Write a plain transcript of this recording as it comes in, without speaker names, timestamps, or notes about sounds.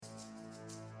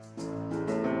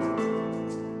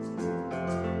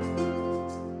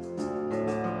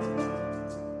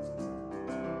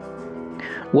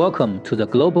Welcome to the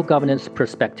Global Governance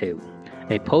Perspective,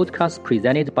 a podcast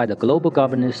presented by the Global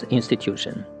Governance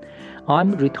Institution.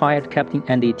 I'm retired Captain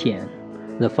Andy Tian,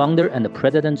 the founder and the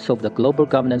president of the Global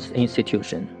Governance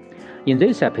Institution. In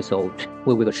this episode,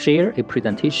 we will share a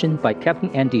presentation by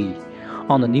Captain Andy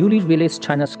on the newly released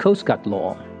China's Coast Guard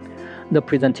law. The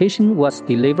presentation was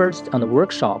delivered on a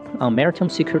workshop on maritime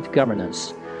security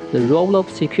governance, the role of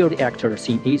security actors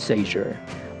in East Asia,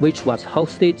 which was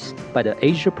hosted by the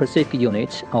Asia-Pacific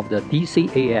unit of the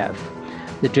DCAF,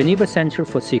 the Geneva Center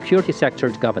for Security Sector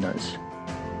Governance.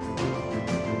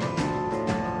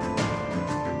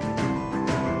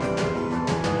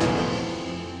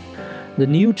 The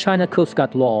new China Coast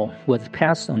Guard law was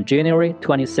passed on January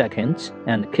 22nd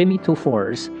and came into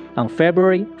force on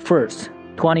February 1st,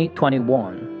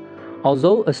 2021.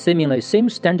 Although a seemingly same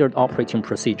standard operating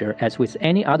procedure as with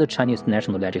any other Chinese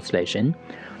national legislation,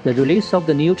 the release of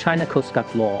the new China Coast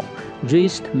Guard law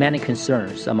raised many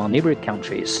concerns among neighboring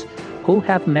countries who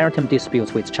have maritime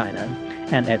disputes with China,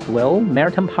 and as well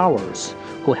maritime powers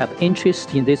who have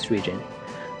interest in this region.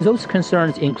 Those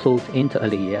concerns include, inter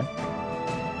alia,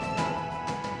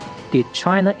 did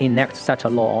China enact such a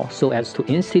law so as to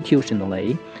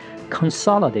institutionally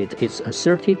consolidate its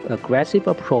assertive, aggressive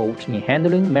approach in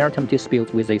handling maritime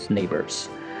disputes with its neighbors?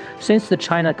 Since the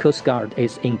China Coast Guard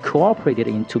is incorporated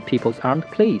into People's Armed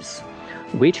Police,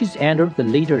 which is under the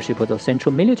leadership of the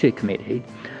Central Military Committee,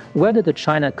 whether the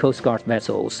China Coast Guard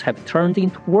vessels have turned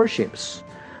into warships,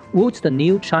 would the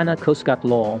new China Coast Guard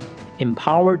law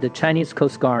empower the Chinese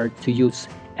Coast Guard to use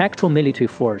actual military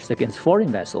force against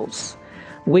foreign vessels?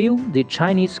 Will the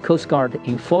Chinese Coast Guard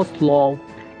enforce law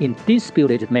in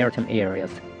disputed maritime areas,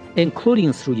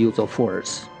 including through use of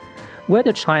force?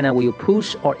 Whether China will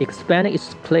push or expand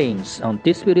its claims on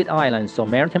disputed islands or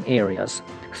maritime areas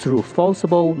through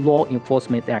forcible law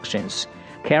enforcement actions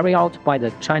carried out by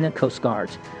the China Coast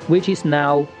Guard, which is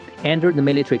now under the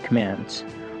military command.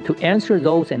 To answer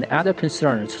those and other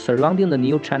concerns surrounding the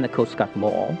new China Coast Guard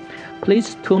law,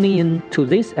 please tune in to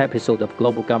this episode of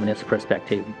Global Governance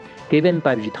Perspective, given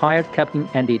by retired Captain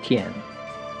Andy Tian.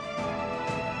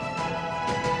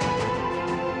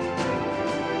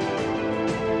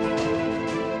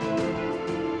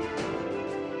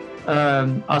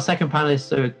 Our second panelist,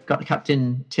 so we've got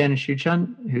Captain Tian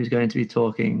Shuchun, who's going to be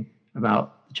talking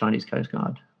about the Chinese Coast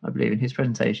Guard, I believe, in his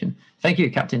presentation. Thank you,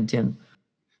 Captain Tian.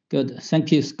 Good.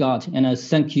 Thank you, Scott. And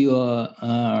thank you,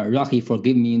 Rocky, for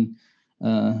giving me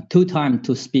two time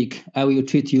to speak. I will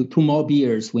treat you 2 more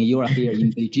beers when you are here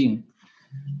in Beijing.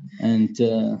 And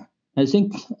I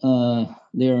think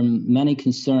there are many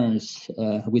concerns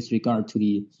with regard to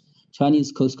the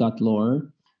Chinese Coast Guard law.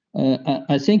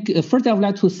 I think first I would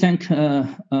like to thank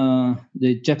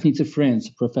the Japanese friends,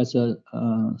 Professor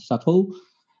Sato,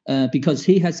 because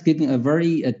he has given a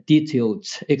very detailed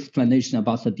explanation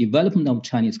about the development of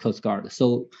Chinese Coast Guard.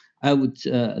 So I would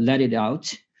let it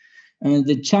out.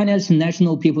 The China's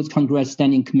National People's Congress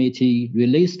Standing Committee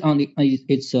released on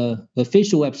its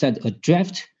official website a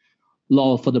draft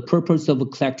law for the purpose of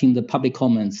collecting the public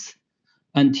comments.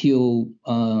 Until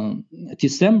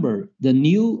December, the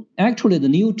new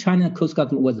China Coast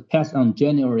Guard was passed on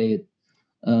January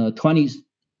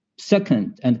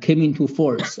 22nd and came into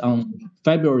force on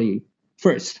February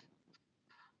 1st.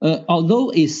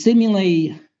 Although a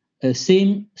seemingly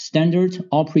same standard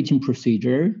operating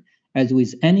procedure as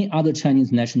with any other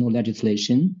Chinese national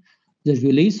legislation, the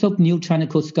release of new China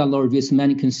Coast Guard law raised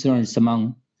many concerns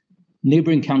among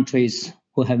neighboring countries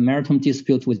who have maritime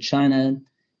disputes with China,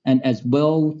 and as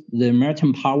well the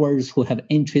maritime powers who have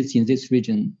interests in this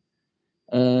region.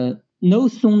 No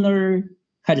sooner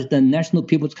had the National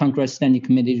People's Congress Standing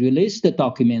Committee released the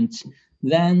document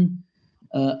than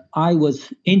I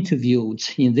was interviewed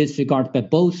in this regard by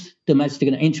both domestic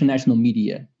and international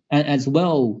media, and as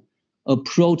well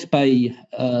approached by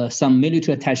some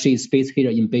military attachés based here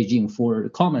in Beijing for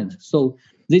comment. So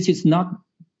this is not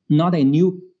a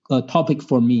new topic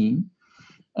for me.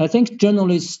 I think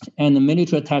journalists and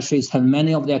military attachés have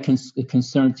many of their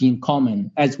concerns in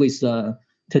common, as with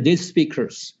today's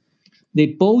speakers. They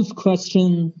both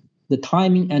question the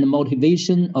timing and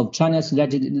motivation of China's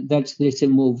legislative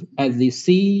move, as they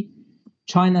see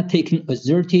China taking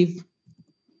assertive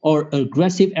or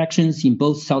aggressive actions in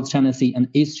both South China Sea and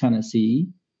East China Sea.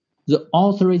 The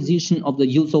authorization of the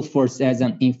use of force as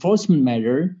an enforcement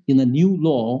measure in the new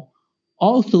law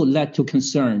also led to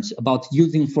concerns about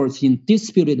using force in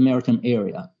disputed maritime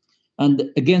area and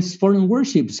against foreign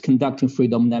warships conducting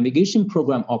freedom navigation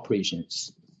program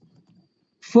operations.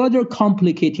 Further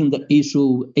complicating the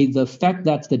issue is the fact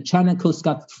that the China Coast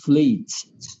Guard fleet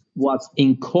was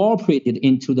incorporated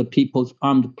into the People's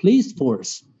Armed Police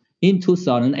Force in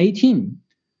 2018,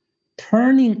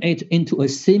 turning it into a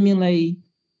seemingly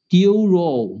dual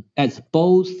role as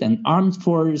both an armed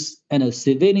force and a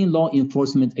civilian law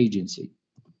enforcement agency.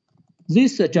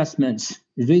 These adjustments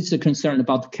raise the concern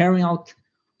about carrying out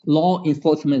law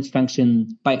enforcement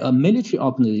function by a military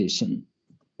organization.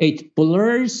 It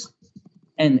blurs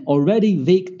an already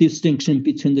vague distinction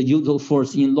between the use of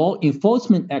force in law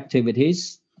enforcement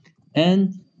activities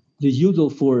and the use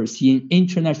of force in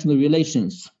international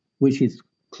relations, which is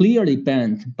clearly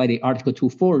banned by the Article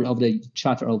 2.4 of the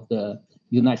Charter of the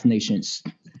United Nations.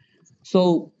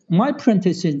 So my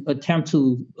presentation attempt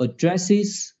to address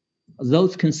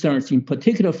those concerns, in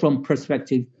particular from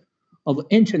perspective of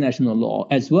international law,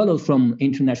 as well as from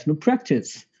international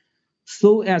practice,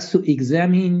 so as to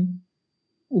examine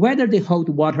whether they hold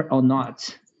water or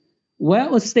not.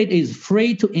 While a state is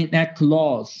free to enact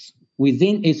laws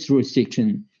within its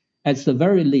jurisdiction, at the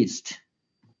very least,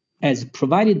 as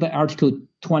provided by Article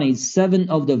 27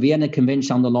 of the Vienna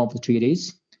Convention on the Law of the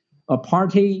Treaties, a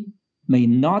party may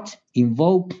not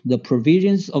invoke the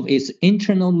provisions of its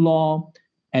internal law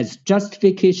as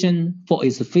justification for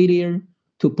its failure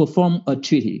to perform a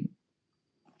treaty.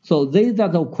 So these are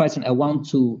the questions I want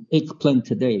to explain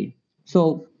today.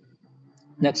 So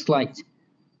next slide.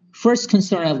 First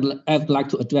concern I would like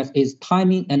to address is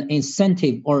timing and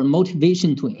incentive or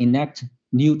motivation to enact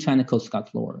new China Coast Guard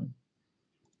law.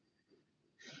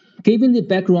 Given the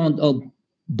background of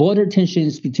border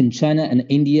tensions between China and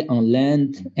India on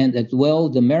land, and as well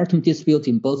the maritime dispute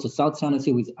in both the South China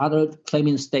Sea with other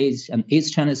claiming states and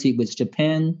East China Sea with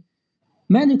Japan,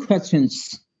 many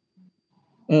questions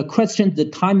question the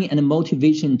timing and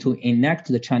motivation to enact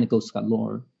the China Coast Guard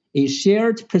law. A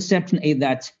shared perception is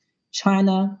that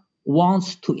China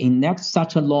wants to enact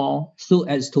such a law so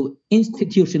as to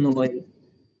institutionally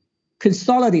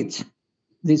consolidate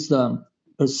this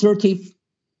assertive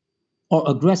or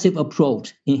aggressive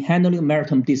approach in handling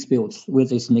maritime disputes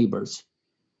with its neighbors.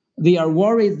 They are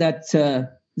worried that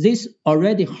this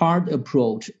already hard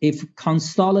approach, if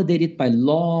consolidated by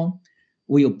law,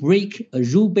 will break a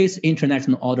rule-based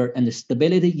international order and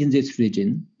stability in this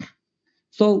region.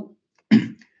 So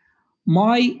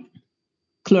my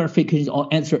clarification or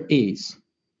answer is,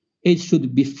 it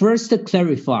should be first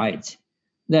clarified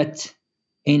that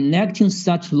enacting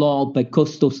such law by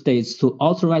coastal states to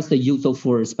authorize the use of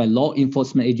force by law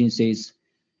enforcement agencies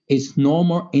is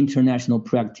normal international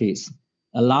practice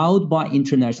allowed by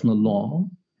international law.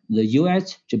 The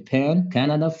US, Japan,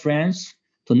 Canada, France,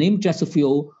 to name just a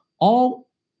few, all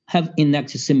have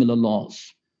enacted similar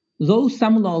laws. Though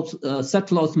some laws,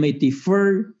 such laws may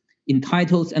differ in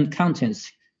titles and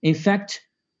contents, in fact,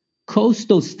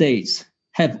 coastal states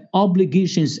have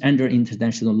obligations under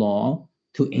international law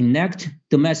to enact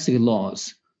domestic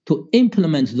laws, to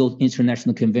implement those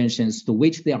international conventions to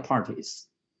which they are parties.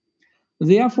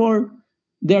 Therefore,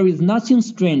 there is nothing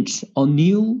strange or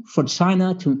new for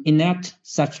China to enact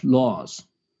such laws.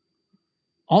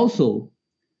 Also,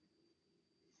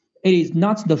 it is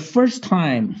not the first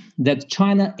time that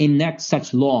China enacts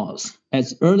such laws.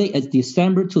 As early as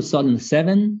December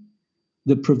 2007,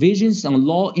 the provisions on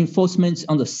law enforcement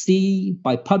on the sea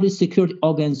by public security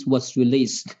organs was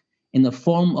released in the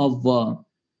form of a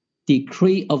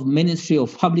decree of Ministry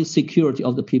of Public Security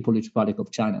of the People's Republic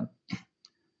of China.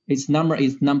 Its number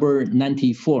is number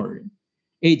 94.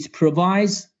 It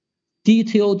provides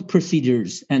detailed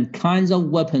procedures and kinds of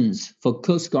weapons for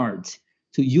Coast Guards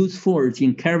to use force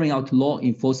in carrying out law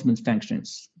enforcement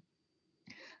functions.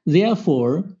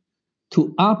 Therefore,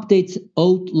 to update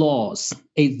old laws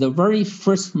is the very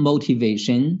first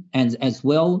motivation and as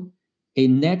well a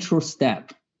natural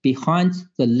step behind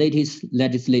the latest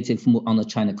legislative move on the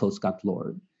China Coast Guard law.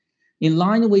 In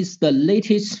line with the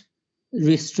latest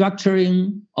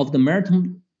restructuring of the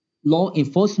maritime law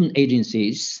enforcement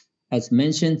agencies, as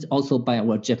mentioned also by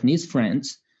our Japanese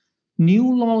friends,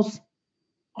 new laws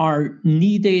are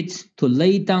needed to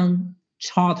lay down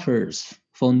charters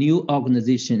for new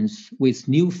organizations with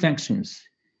new functions,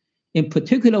 in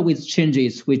particular with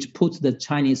changes which put the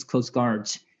Chinese Coast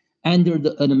Guard under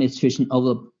the administration of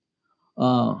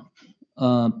a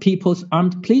People's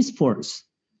Armed Police Force,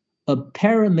 a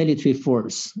paramilitary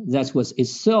force that was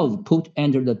itself put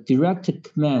under the direct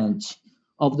command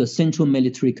of the Central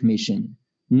Military Commission,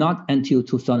 not until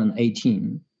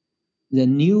 2018. The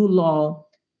new law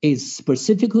is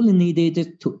specifically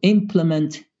needed to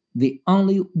implement the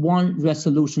only one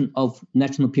resolution of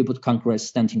National People's Congress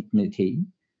Standing Committee,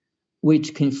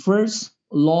 which confers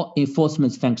law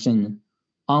enforcement function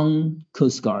on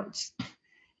Coast Guards.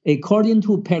 According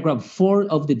to paragraph 4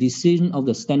 of the decision of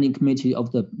the Standing Committee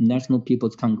of the National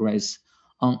People's Congress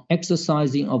on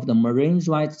exercising of the marine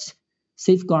rights,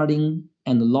 safeguarding,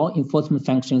 and law enforcement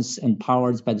functions and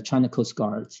powers by the China Coast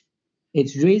Guard.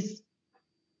 It reads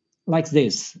like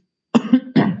this.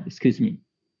 Excuse me.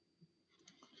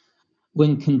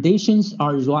 When conditions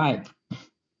are ripe,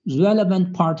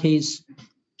 relevant parties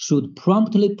should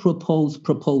promptly propose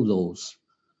proposals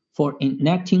for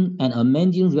enacting and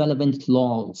amending relevant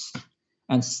laws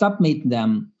and submit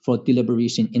them for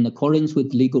deliberation in accordance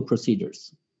with legal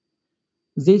procedures.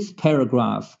 This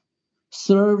paragraph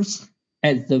serves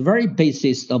as the very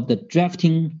basis of the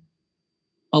drafting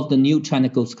of the new China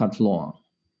Coast Guard law.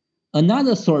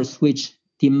 Another source which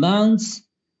demands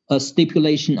a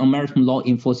stipulation on maritime law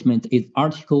enforcement is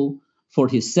Article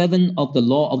 47 of the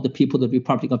Law of the People's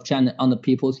Republic of China on the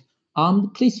People's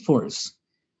Armed Police Force,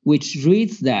 which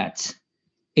reads that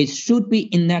it should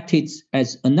be enacted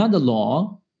as another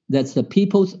law that the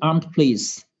People's Armed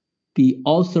Police be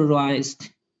authorized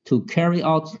to carry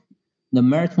out the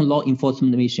maritime law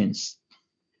enforcement missions.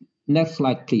 Next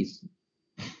slide, please.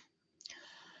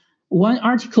 One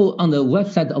article on the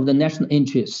website of the National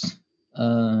Interest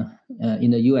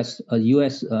in the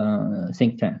U.S.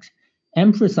 Think tank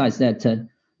emphasized that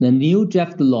the new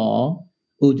draft law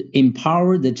would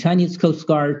empower the Chinese Coast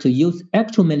Guard to use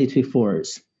actual military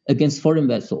force against foreign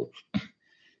vessels.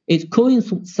 It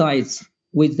coincides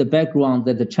with the background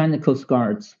that the China Coast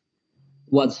Guard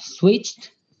was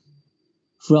switched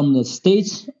from the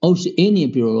State Oceania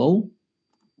Bureau,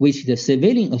 which is the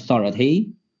civilian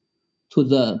authority, to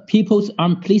the People's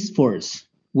Armed Police Force,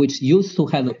 which used to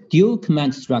have a dual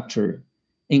command structure,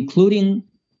 including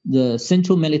the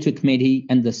Central Military Committee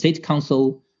and the State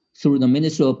Council through the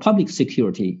Ministry of Public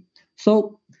Security.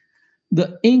 So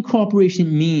the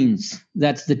incorporation means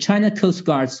that the China Coast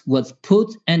Guard was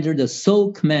put under the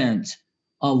sole command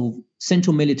of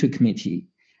Central Military Committee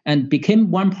and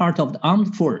became one part of the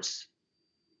armed force.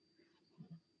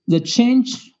 The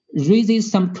change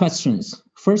raises some questions,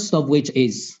 first of which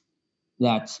is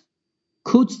that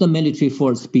could the military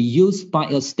force be used by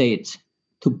a state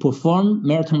to perform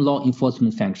maritime law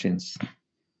enforcement functions?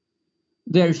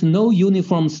 There is no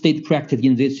uniform state practice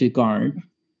in this regard.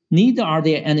 Neither are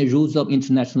there any rules of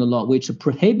international law which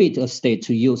prohibit a state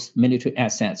to use military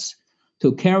assets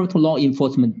to carry out law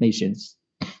enforcement missions.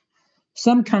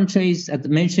 Some countries, as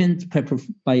mentioned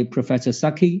by Professor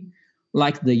Saki,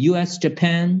 like the US,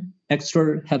 Japan,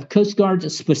 etc., have Coast Guard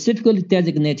specifically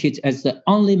designated as the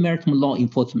only maritime law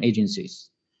enforcement agencies.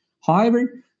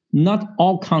 However, not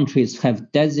all countries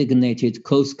have designated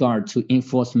Coast Guard to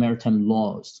enforce maritime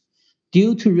laws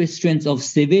due to restraints of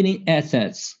civilian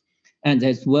assets and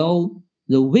as well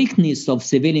the weakness of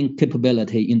civilian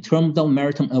capability in terms of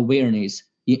maritime awareness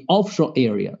in offshore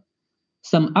area.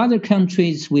 Some other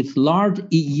countries with large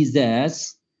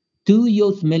EEZs do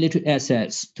use military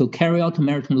assets to carry out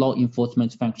maritime law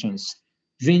enforcement functions,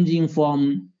 ranging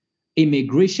from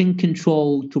immigration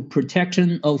control to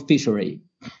protection of fishery.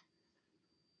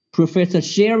 Professor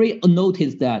Sherry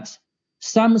noted that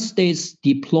some states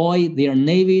deploy their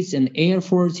navies and air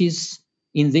forces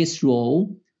in this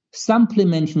role,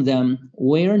 supplementing them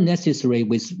where necessary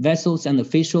with vessels and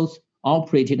officials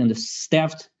operated and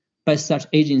staffed by such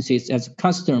agencies as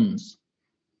customs,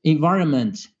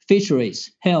 environment,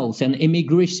 fisheries, health, and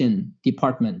immigration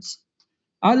departments.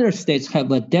 Other states have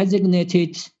a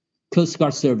designated Coast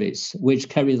Guard service, which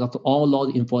carries out all law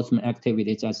enforcement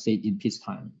activities as said in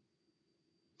peacetime.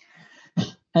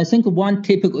 I think one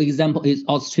typical example is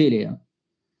Australia.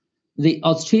 The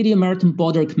Australian Maritime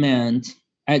Border Command,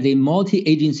 as a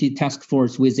multi-agency task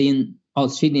force within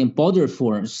Australian Border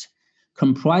Force,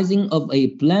 comprising of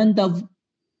a blend of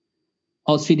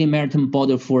Australian Maritime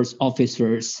Border Force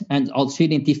officers and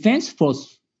Australian Defence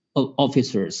Force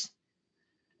officers,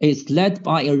 is led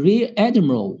by a Rear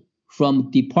Admiral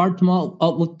from Department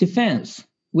of Defence,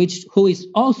 who is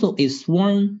also a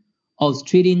sworn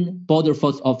Australian Border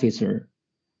Force officer,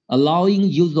 allowing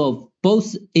use of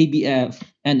both ABF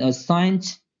and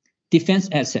assigned defense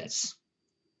assets.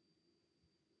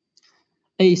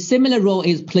 A similar role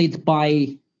is played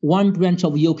by one branch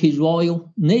of UK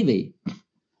Royal Navy,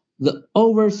 the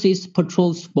Overseas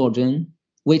Patrol Squadron,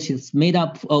 which is made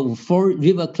up of 4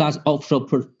 River-class offshore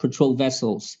patrol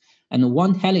vessels and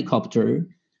 1 helicopter,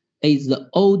 is the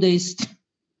oldest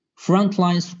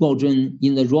frontline squadron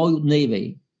in the Royal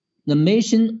Navy. The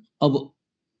mission of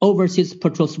Overseas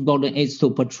Patrol Squadron is to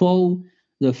patrol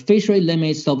the fishery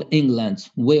limits of England,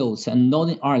 Wales, and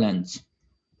Northern Ireland,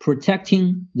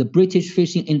 protecting the British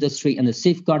fishing industry and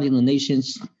safeguarding the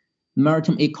nation's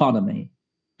maritime economy.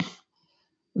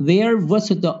 Their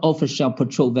versatile offshore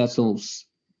patrol vessels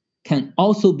can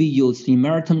also be used in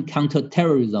maritime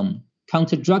counter-terrorism,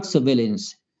 counter-drug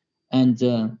surveillance,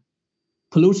 and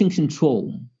pollution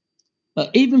control.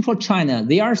 Even for China,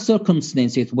 there are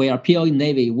circumstances where PLA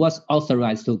Navy was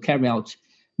authorized to carry out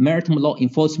maritime law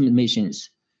enforcement missions,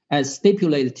 as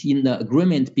stipulated in the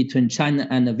agreement between China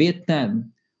and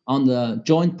Vietnam on the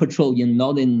joint patrol in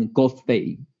Northern Gulf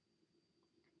Bay.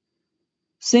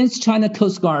 Since China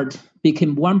Coast Guard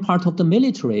became one part of the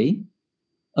military,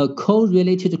 a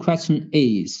co-related question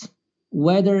is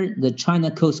whether the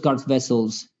China Coast Guard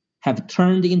vessels have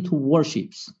turned into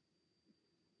warships.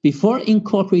 Before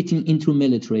incorporating into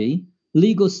military,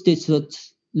 legal status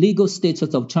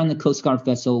of China Coast Guard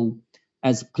vessel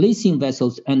as policing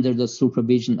vessels under the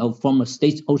supervision of former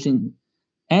State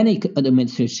Oceanic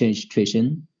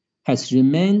Administration has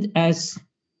remained as,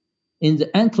 in the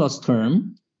UNCLOS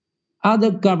term,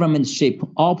 other government ship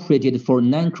operated for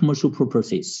non-commercial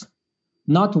purposes.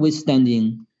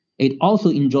 Notwithstanding, it also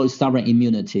enjoys sovereign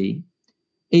immunity.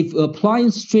 If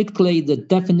applying strictly the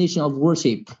definition of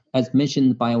warship, as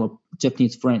mentioned by our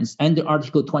Japanese friends, under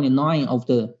Article 29 of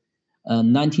the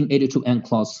 1982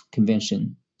 UNCLOS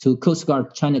Convention to Coast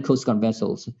Guard, China Coast Guard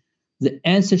vessels, the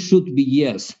answer should be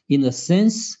yes, in the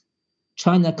sense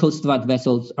China Coast Guard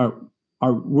vessels are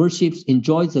warships,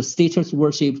 enjoy the status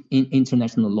warship in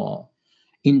international law,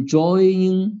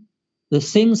 enjoying the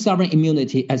same sovereign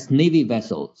immunity as Navy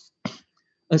vessels.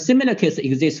 A similar case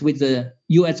exists with the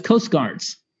U.S. Coast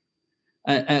Guards.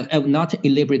 I will not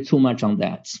elaborate too much on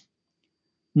that.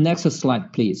 Next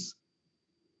slide, please.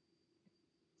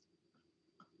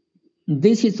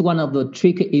 This is one of the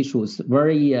tricky issues,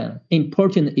 very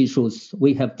important issues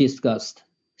we have discussed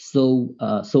so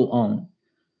on.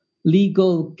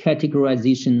 Legal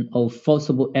categorization of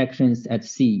forcible actions at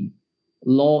sea,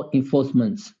 law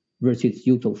enforcement versus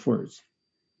use of force.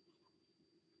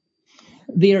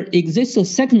 There exists a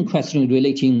second question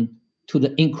relating to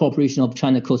the incorporation of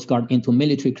China Coast Guard into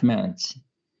military commands.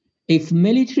 If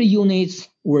military units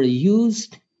were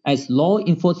used as law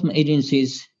enforcement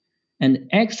agencies and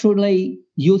actually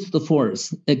used the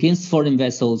force against foreign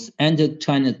vessels under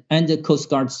Coast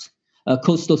Guard's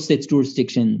coastal state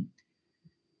jurisdiction,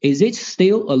 is it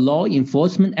still a law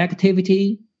enforcement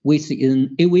activity which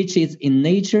is in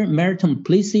nature maritime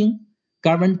policing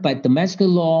governed by domestic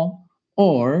law,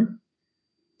 or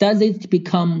does it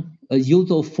become a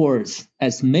use of force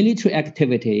as military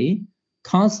activity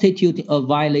constituting a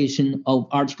violation of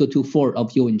Article 2.4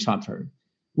 of UN Charter,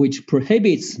 which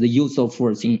prohibits the use of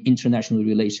force in international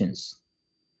relations?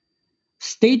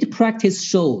 State practice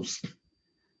shows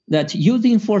that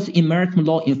using force in maritime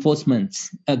law enforcement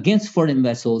against foreign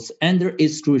vessels under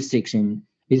its jurisdiction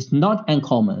is not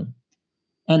uncommon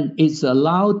and is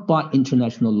allowed by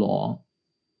international law.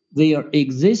 There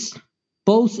exist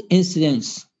both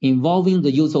incidents involving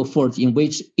the use of force in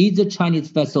which either Chinese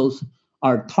vessels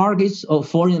are targets of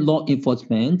foreign law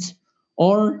enforcement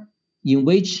or in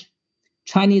which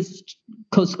Chinese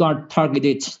Coast Guard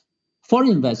targeted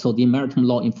foreign vessels in maritime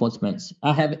law enforcement.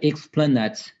 I have explained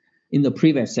that in the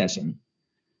previous session.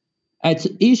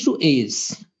 The issue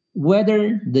is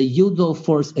whether the use of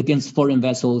force against foreign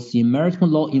vessels in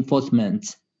maritime law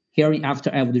enforcement,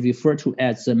 hereinafter I would refer to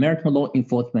as the maritime law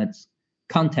enforcement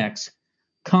context,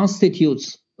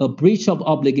 constitutes a breach of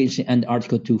obligation under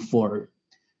Article 2.4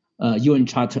 UN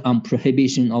Charter on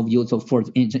prohibition of use of force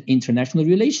in international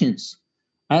relations.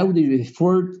 I would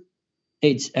refer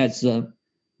it as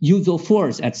use of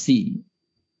force at sea.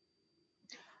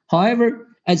 However,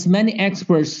 as many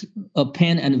experts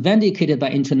opine and vindicated by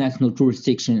international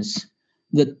jurisdictions,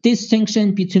 the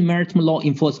distinction between maritime law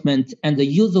enforcement and the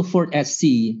use of force at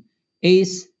sea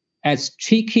is as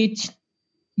tricky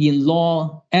in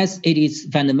law as it is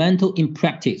fundamental in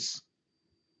practice.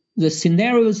 The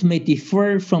scenarios may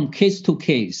differ from case to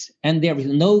case, and there is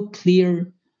no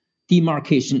clear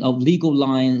demarcation of legal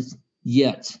lines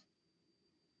yet.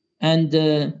 And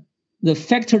the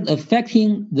factors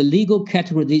affecting the legal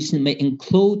categorization may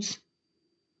include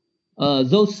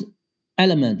those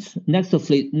elements. Next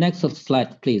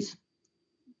slide, please.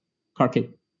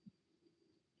 Karki.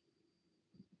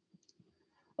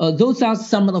 Those are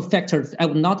some of the factors. I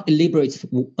will not elaborate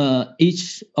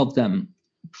each of them.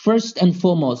 First and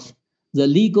foremost, the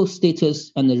legal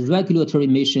status and the regulatory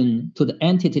mission to the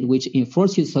entity which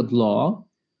enforces the law.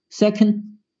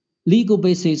 Second, legal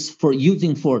basis for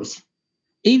using force.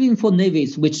 Even for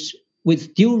navies which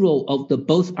with due role of the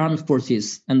both armed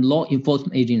forces and law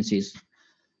enforcement agencies,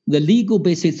 the legal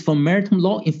basis for maritime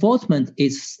law enforcement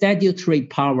is statutory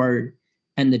power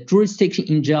and the jurisdiction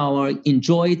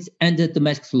enjoyed under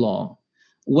domestic law,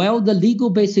 while the legal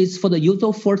basis for the use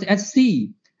of force at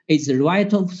sea is the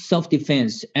right of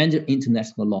self-defense under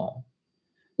international law.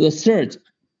 The third,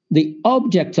 The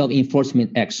object of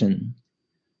enforcement action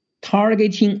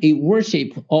targeting a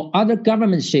warship or other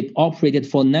government ship operated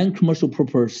for non-commercial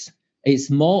purpose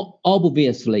is more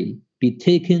obviously be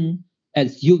taken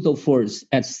as use of force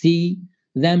at sea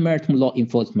than maritime law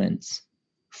enforcement.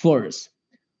 First,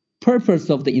 purpose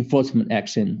of the enforcement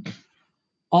action.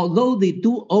 Although they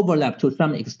do overlap to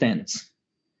some extent,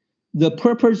 the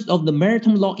purpose of the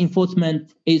maritime law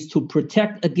enforcement is to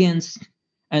protect against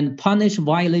and punish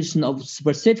violation of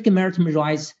specific maritime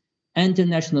rights and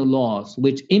international laws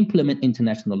which implement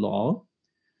international law,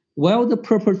 while the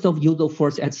purpose of use of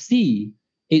force at sea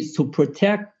is to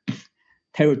protect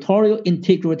territorial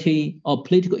integrity or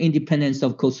political independence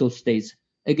of coastal states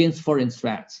against foreign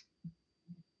threats.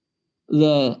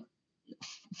 The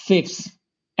fifth,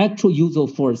 actual use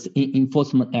of force in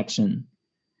enforcement action.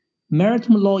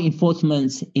 Maritime law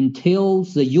enforcement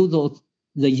entails the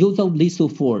use of lethal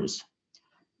force.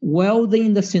 While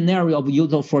in the scenario of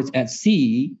use of force at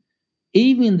sea,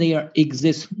 even there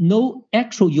exists no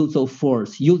actual use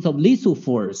of lethal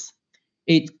force,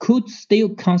 it could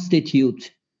still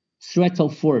constitute threat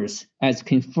of force as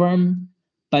confirmed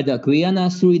by the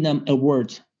Guyana-Suriname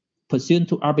Award pursuant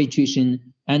to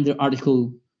arbitration under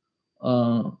Article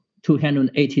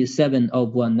 287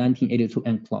 of 1982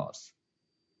 UNCLOS.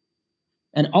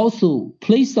 And also,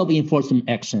 place of enforcement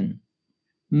action.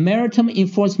 Maritime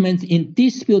enforcement in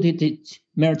disputed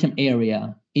maritime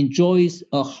area enjoys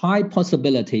a high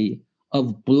possibility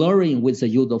of blurring with the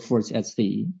use of force at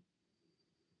sea.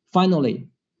 Finally,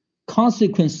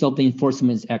 consequence of the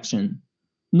enforcement action.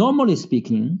 Normally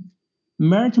speaking,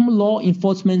 maritime law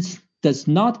enforcement does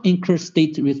not incur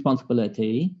state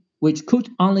responsibility, which could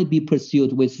only be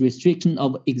pursued with restriction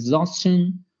of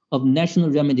exhaustion of national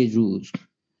remedy rules.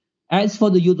 As for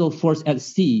the use of force at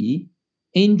sea,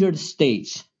 injured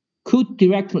states could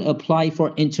directly apply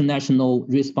for international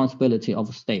responsibility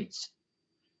of states.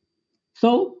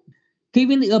 So,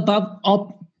 given the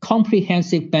above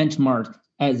comprehensive benchmark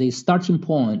as a starting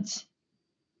point,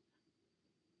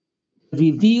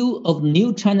 review of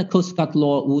new China Coast Guard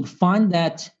law would find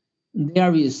that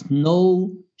there is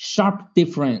no sharp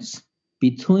difference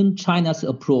between China's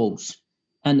approach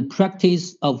and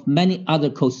practice of many other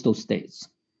coastal states.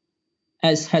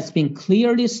 As has been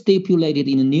clearly stipulated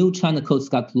in the new China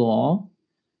Coast Guard law,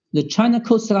 the China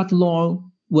Coast Guard law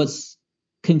was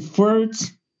conferred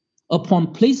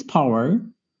upon police power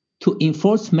to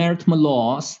enforce maritime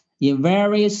laws in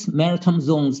various maritime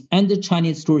zones under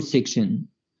Chinese jurisdiction.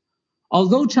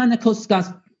 Although China Coast Guard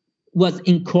was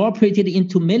incorporated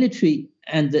into military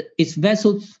and its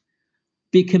vessels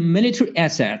became military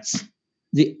assets,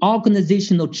 the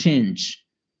organizational change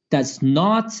does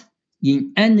not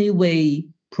in any way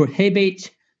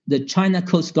prohibit the China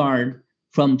Coast Guard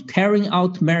from carrying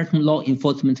out maritime law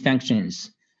enforcement functions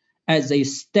as a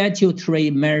statutory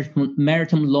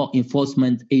maritime law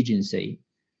enforcement agency.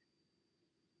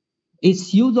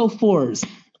 Its use of force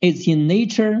is in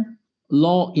nature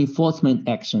law enforcement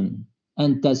action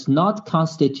and does not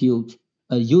constitute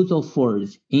a use of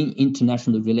force in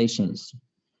international relations.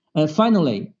 And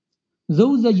finally,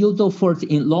 though the use of force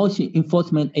in law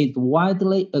enforcement is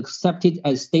widely accepted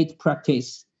as state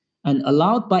practice and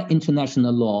allowed by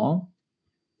international law,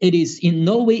 it is in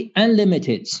no way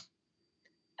unlimited,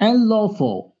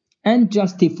 unlawful,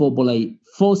 unjustifiably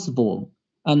forcible,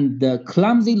 and the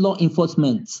clumsy law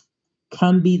enforcement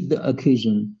can be the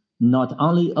occasion not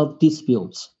only of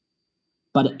disputes,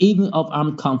 but even of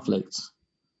armed conflicts.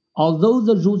 Although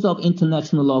the rules of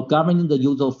international law governing the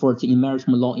use of force in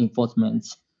maritime law enforcement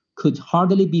could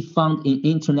hardly be found in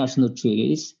international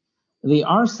treaties, there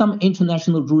are some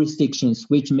international jurisdictions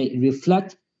which may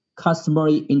reflect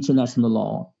customary international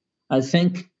law. I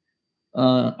think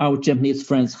our Japanese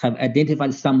friends have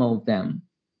identified some of them.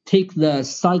 Take the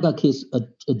Saiga case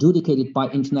adjudicated by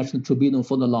International Tribunal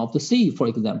for the Law of the Sea, for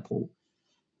example.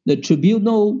 The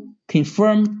tribunal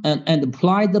confirmed and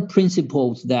applied the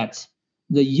principles that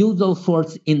the use of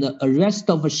force in the arrest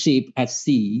of a ship at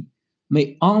sea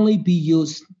may only be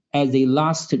used as a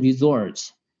last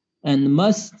resort and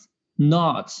must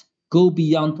not go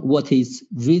beyond what is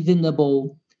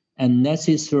reasonable and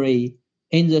necessary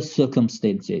in the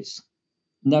circumstances.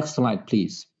 Next slide,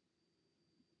 please.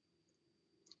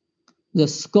 The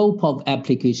scope of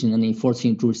application and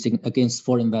enforcing jurisdiction against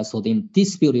foreign vessels in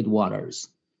disputed waters.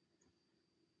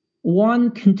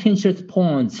 One contentious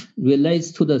point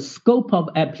relates to the scope of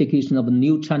application of the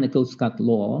new China Coast Guard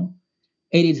law.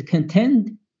 It is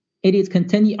contained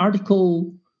in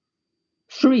Article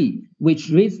 3, which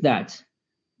reads that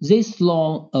this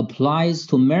law applies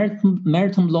to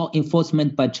maritime law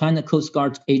enforcement by China Coast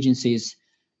Guard agencies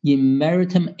in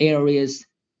maritime areas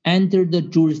under the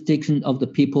jurisdiction of the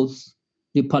People's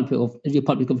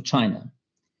Republic of China,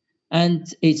 and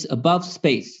it's above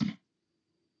space.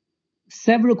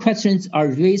 Several questions are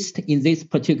raised in this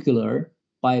particular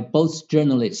by both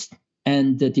journalists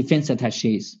and the defense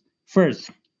attachés. First,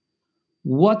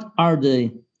 what are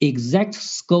the exact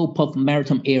scope of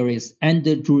maritime areas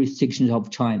under jurisdiction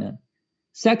of China?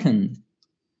 Second,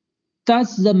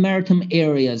 does the maritime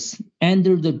areas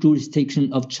under the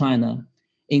jurisdiction of China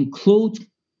include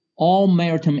all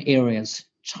maritime areas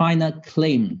China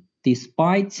claimed,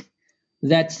 despite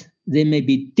that they may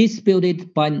be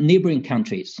disputed by neighboring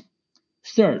countries?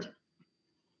 Third,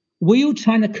 will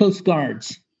China Coast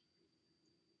Guards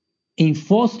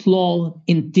enforce law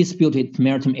in disputed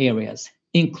maritime areas,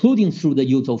 including through the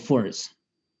use of force?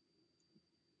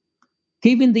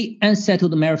 Given the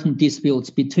unsettled maritime disputes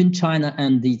between China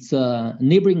and its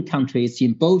neighboring countries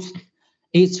in both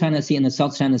East China Sea and the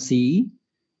South China Sea,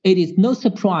 it is no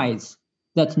surprise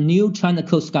that new China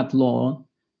Coast Guard law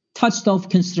touched off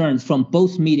concerns from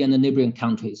both media and the neighboring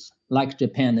countries, like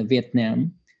Japan and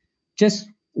Vietnam. Just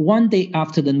one day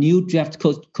after the new draft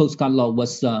Coast Guard law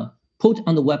was put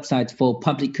on the website for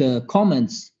public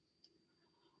comments,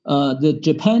 the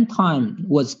Japan Times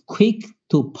was quick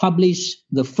to publish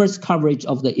the first coverage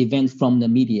of the event from the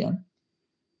media.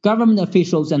 Government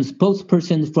officials and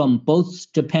spokespersons from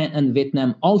both Japan and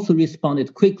Vietnam also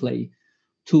responded quickly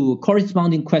to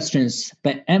corresponding questions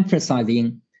by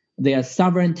emphasizing their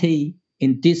sovereignty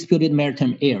in disputed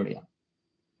maritime area.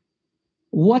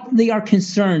 What they are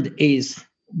concerned is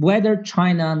whether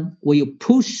China will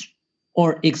push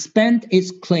or expand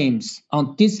its claims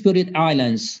on disputed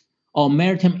islands or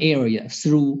maritime area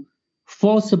through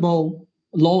forcible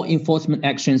law enforcement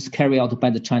actions carried out by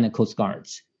the China Coast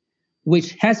Guards,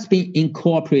 which has been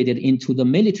incorporated into the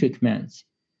military commands.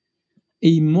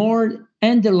 A more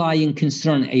underlying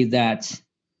concern is that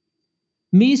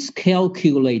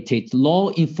miscalculated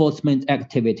law enforcement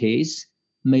activities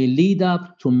may lead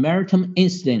up to maritime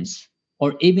incidents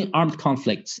or even armed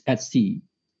conflicts at sea.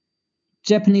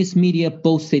 Japanese media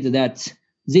both said that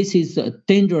this is a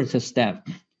dangerous step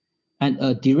and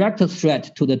a direct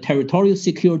threat to the territorial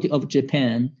security of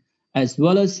Japan, as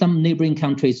well as some neighboring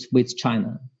countries with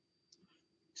China.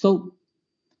 So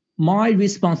my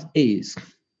response is,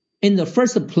 in the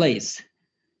first place,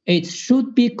 it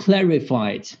should be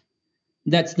clarified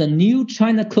that the new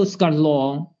China Coast Guard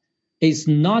law is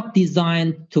not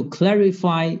designed to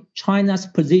clarify China's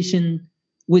position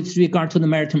with regard to the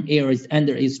maritime areas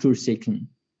under its jurisdiction.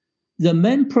 The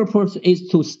main purpose is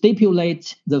to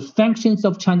stipulate the functions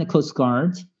of China Coast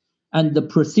Guard and the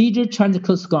procedure China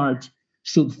Coast Guard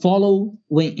should follow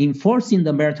when enforcing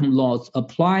the maritime laws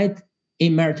applied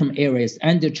in maritime areas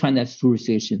under China's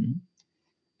jurisdiction.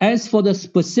 As for the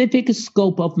specific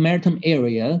scope of maritime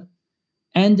area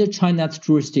under China's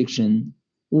jurisdiction,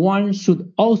 one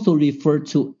should also refer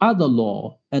to other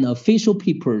law and official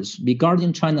papers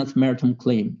regarding China's maritime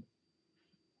claim.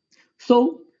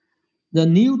 So, the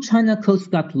new China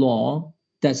Coast Guard law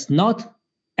does not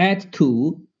add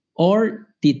to or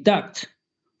deduct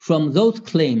from those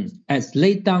claims as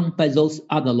laid down by those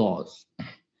other laws.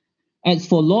 As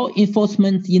for law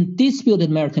enforcement in disputed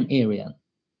maritime area,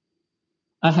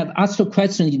 I have asked a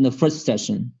question in the first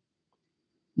session.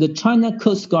 The China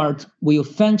Coast Guard will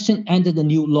function under the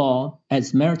new law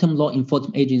as maritime law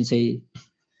enforcement agency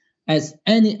as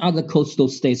any other coastal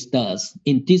state does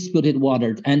in disputed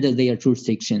waters under their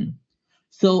jurisdiction.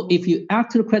 So if you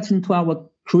ask the question to our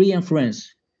Korean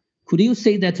friends, could you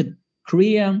say that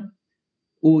Korea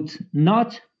would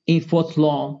not enforce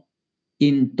law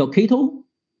in Dokito?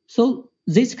 So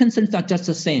these concerns are just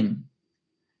the same.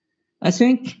 I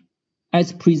think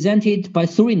as presented by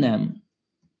Suriname,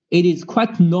 it is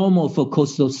quite normal for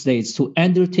coastal states to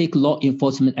undertake law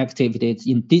enforcement activities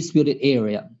in disputed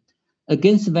area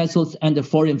against vessels under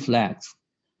foreign flags,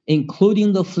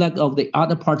 including the flag of the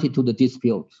other party to the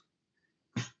dispute.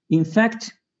 In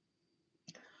fact,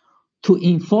 to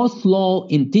enforce law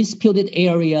in disputed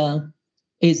area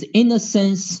is in a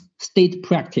sense state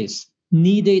practice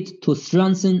needed to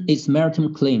strengthen its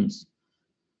maritime claims.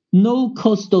 No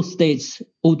coastal states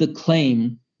would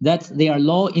claim that their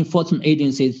law enforcement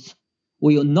agencies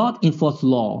will not enforce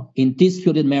law in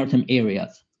disputed maritime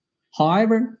areas.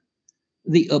 However,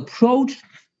 the approach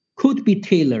could be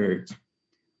tailored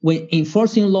when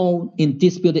enforcing law in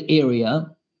disputed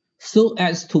area so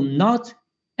as to not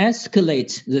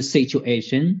escalate the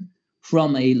situation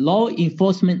from a law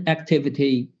enforcement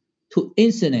activity to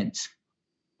incident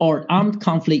or armed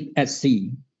conflict at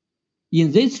sea.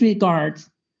 In this regard,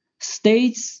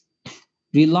 states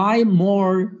rely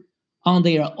more on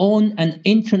their own and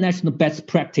international best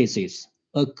practices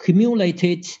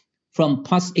accumulated from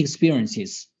past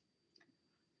experiences.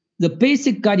 The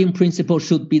basic guiding principle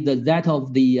should be that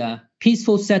of the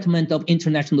peaceful settlement of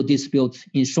international disputes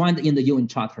enshrined in the UN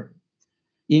Charter.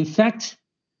 In fact,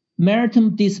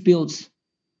 maritime disputes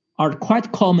are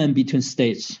quite common between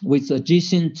states with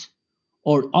adjacent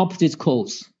or opposite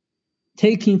coasts.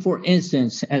 Taking, for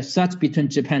instance, as such between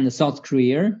Japan and South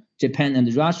Korea, Japan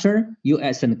and Russia,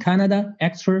 US and Canada,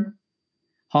 etc.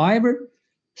 However,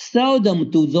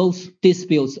 seldom do those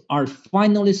disputes are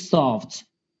finally solved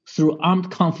through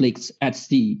armed conflicts at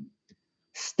sea.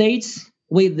 States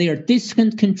with their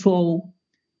distant control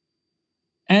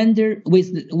and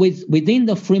within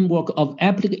the framework of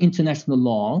applicable international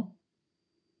law,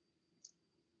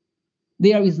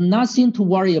 there is nothing to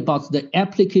worry about the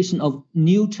application of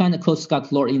new China Coast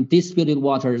Guard law in disputed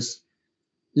waters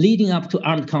leading up to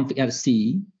armed conflict at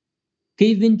sea,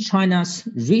 given China's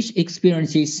rich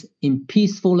experiences in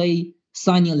peacefully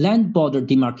signing land border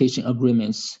demarcation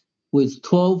agreements with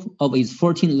 12 of its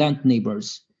 14 land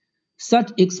neighbors.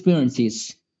 Such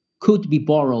experiences could be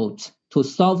borrowed to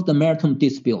solve the maritime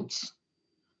disputes.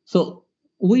 So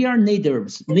we are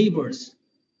neighbors.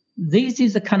 This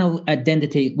is a kind of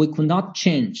identity we could not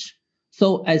change.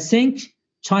 So I think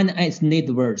China as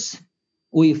neighbors,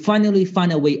 we finally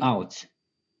find a way out.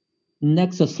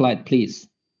 Next slide, please.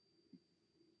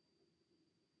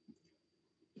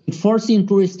 Enforcing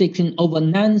jurisdiction over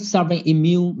non-sovereign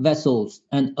immune vessels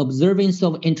and observance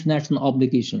of international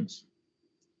obligations.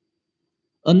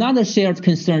 Another shared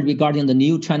concern regarding the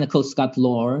new China Coast Guard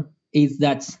law is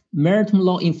that maritime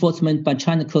law enforcement by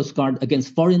China Coast Guard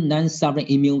against foreign non-sovereign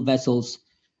immune vessels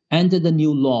under the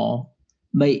new law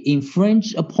may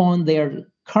infringe upon their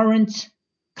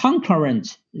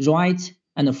concurrent right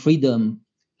and freedom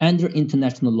under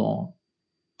international law.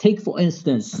 Take, for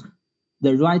instance,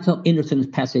 the right of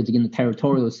innocent passage in the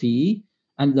territorial sea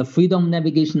and the freedom of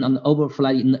navigation on the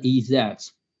overflight in the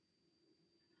EEZ.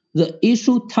 The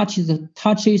issue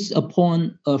touches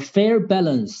upon a fair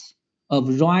balance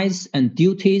of rights and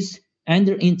duties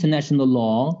under international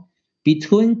law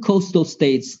between coastal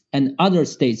states and other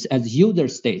states as user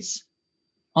states.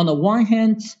 On the one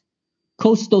hand,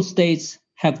 coastal states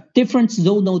have different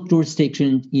zonal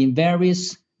jurisdiction in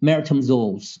various maritime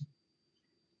zones.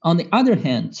 On the other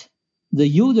hand, the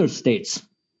user states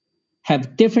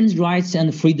have different rights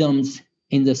and freedoms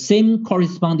in the same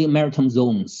corresponding maritime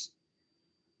zones.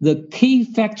 The key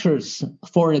factors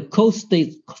for a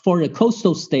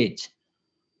coastal state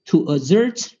to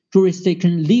assert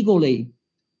jurisdiction legally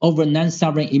over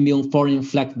non-sovereign immune foreign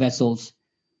flag vessels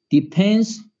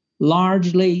depends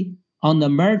largely on the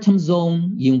maritime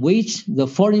zone in which the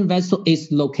foreign vessel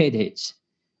is located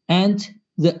and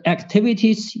the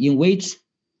activities in which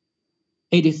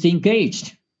it is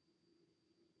engaged.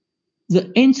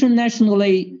 The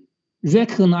internationally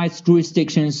recognized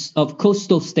jurisdictions of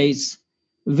coastal states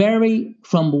vary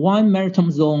from one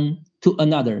maritime zone to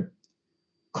another.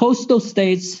 Coastal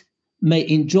states may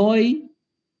enjoy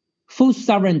full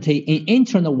sovereignty in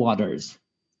internal waters,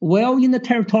 while in the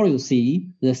territorial sea,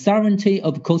 the sovereignty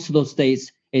of coastal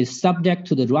states is subject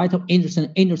to the right of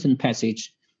innocent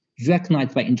passage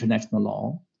recognized by international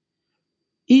law.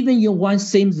 Even in one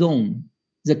same zone,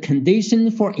 the condition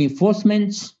for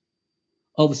enforcement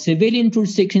of civilian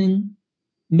jurisdiction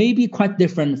may be quite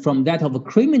different from that of a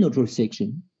criminal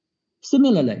jurisdiction.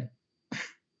 Similarly,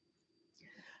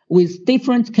 with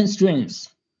different constraints,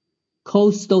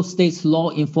 coastal states' law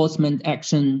enforcement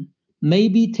action may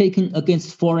be taken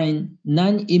against foreign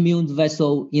non-immune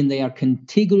vessels in their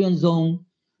contiguous zone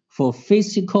for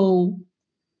physical,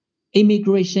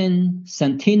 immigration,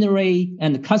 centenary,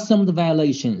 and customs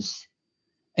violations,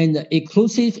 in the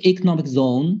exclusive economic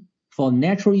zone for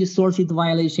natural resources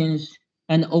violations,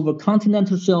 and over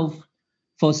continental shelf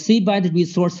for seabed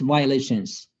resource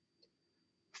violations.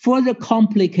 Further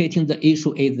complicating the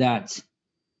issue is that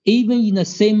even in the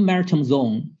same maritime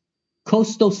zone,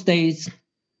 coastal states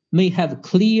may have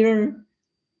clear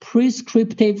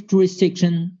prescriptive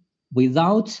jurisdiction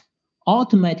without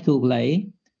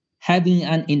automatically having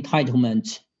an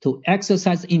entitlement to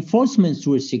exercise enforcement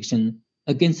jurisdiction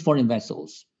against foreign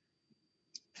vessels.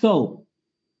 So,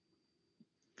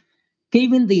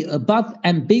 given the above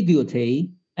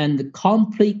ambiguity and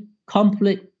complexity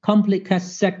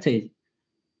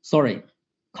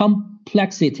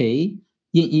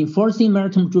in enforcing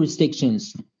maritime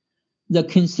jurisdictions, the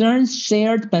concerns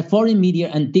shared by foreign media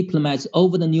and diplomats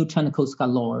over the new China Coast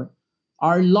Guard law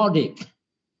are logical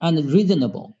and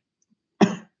reasonable.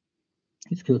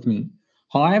 Excuse me.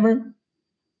 However,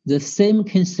 the same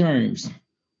concerns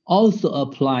also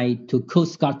apply to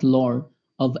Coast Guard law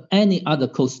of any other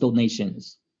coastal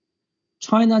nations.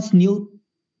 China's new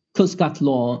Coast Guard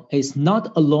law is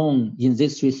not alone in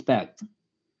this respect.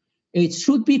 It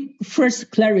should be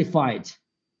first clarified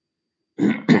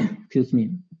excuse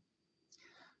me,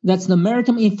 that the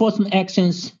maritime enforcement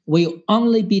actions will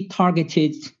only be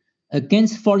targeted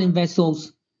against foreign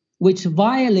vessels which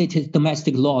violated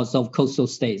domestic laws of coastal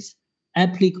states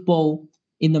applicable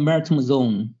in the maritime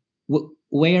zone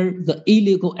where the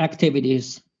illegal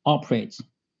activities operate.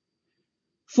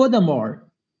 Furthermore,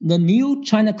 the new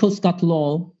China Coast Guard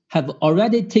law have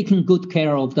already taken good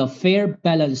care of the fair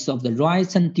balance of the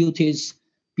rights and duties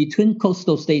between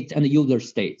coastal states and user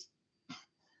states.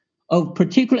 Of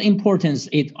particular importance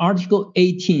is Article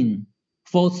 18,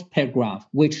 fourth paragraph,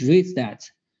 which reads that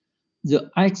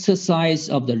the exercise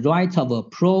of the right of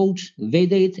approach,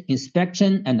 visit,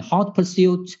 inspection, and hot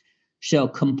pursuit shall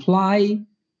comply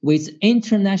with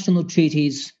international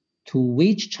treaties to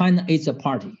which China is a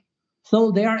party.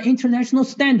 So there are international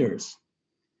standards.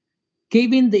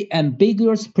 Given the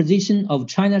ambiguous position of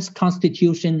China's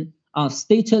constitution on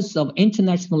status of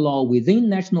international law within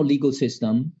national legal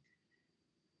system,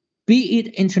 be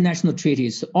it international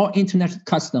treaties or international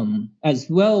custom, as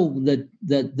well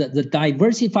the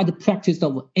diversified practice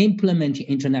of implementing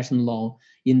international law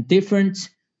in different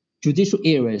judicial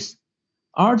areas,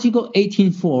 Article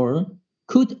 18.4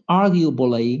 could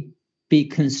arguably be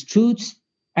construed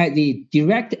as the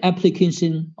direct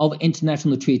application of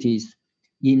international treaties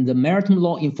in the maritime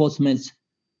law enforcement,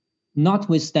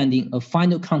 notwithstanding a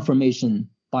final confirmation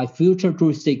by future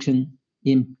jurisdiction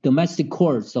in domestic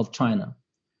courts of China.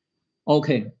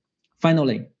 Okay,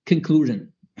 finally,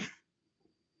 conclusion.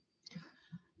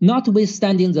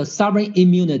 Notwithstanding the sovereign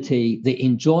immunity they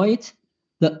enjoyed,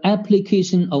 the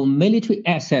application of military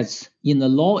assets in the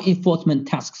law enforcement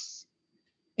tasks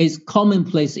is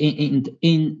commonplace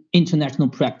in international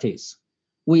practice,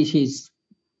 which is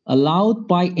allowed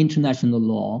by international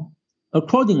law.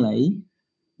 Accordingly,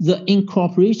 the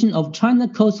incorporation of China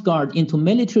Coast Guard into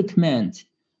military command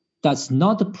does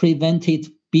not prevent it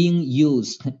being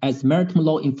used as maritime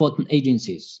law enforcement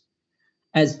agencies,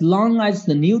 as long as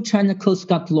the new China Coast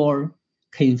Guard law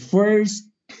confers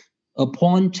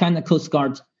upon China Coast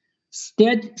Guard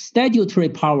statutory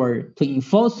power to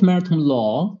enforce maritime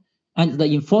law, and the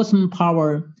enforcement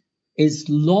power is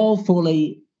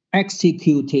lawfully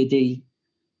executed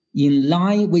in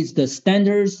line with the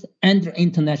standards under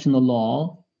international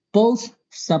law, both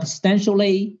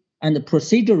substantially and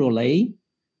procedurally.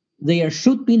 There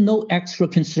should be no extra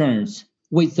concerns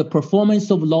with the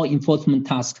performance of law enforcement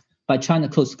tasks by China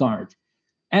Coast Guard,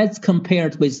 as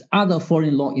compared with other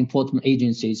foreign law enforcement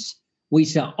agencies,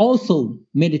 which are also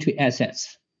military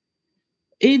assets.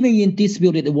 Even in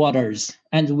disputed waters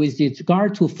and with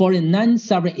regard to foreign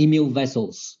non-sovereign immune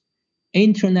vessels,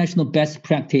 international best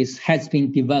practice has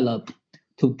been developed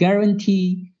to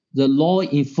guarantee the law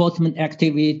enforcement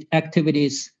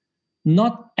activities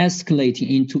not escalating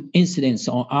into incidents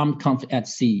or armed conflict at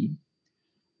sea.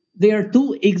 There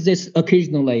do exist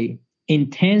occasionally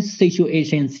intense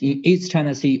situations in East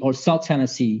China Sea or South China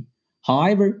Sea.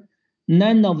 However,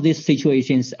 none of these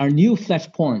situations are new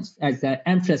flashpoints, as I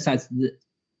emphasized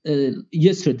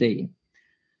yesterday.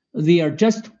 They are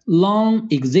just long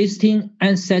existing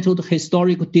unsettled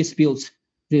historical disputes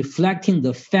reflecting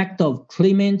the fact of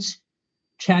claimants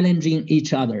challenging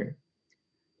each other.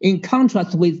 In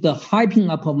contrast with the hyping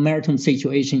up of maritime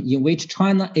situation in which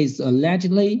China is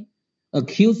allegedly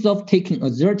accused of taking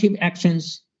assertive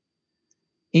actions,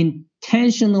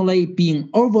 intentionally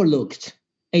being overlooked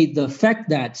is the fact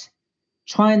that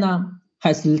China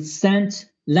has sent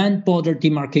land border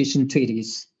demarcation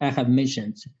treaties, I have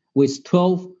mentioned, with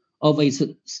 12 of its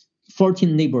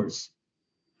 14 neighbors.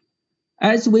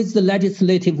 As with the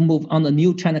legislative move on the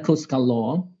new China Coast Guard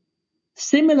law,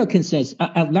 similar concerns,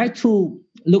 I'd like to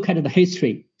look at the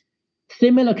history.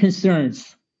 Similar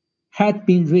concerns had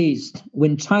been raised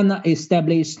when China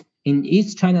established in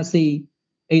East China Sea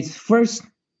its first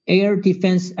air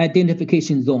defense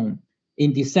identification zone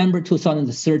in December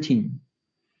 2013.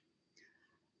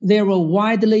 There were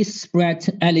widely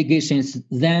spread allegations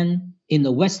then in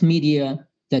the West media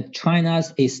that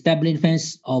China's establishment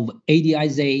of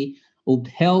ADIZ would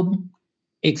help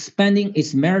expanding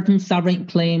its maritime sovereign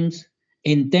claims,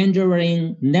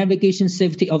 endangering navigation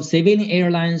safety of civilian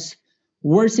airlines,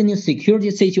 worsening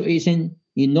security situation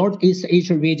in Northeast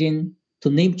Asia region, to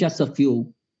name just a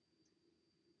few.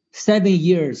 7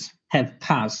 years have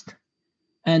passed,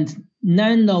 and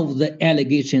none of the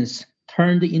allegations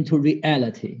turned into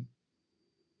reality.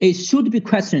 It should be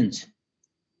questioned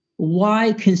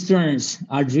why concerns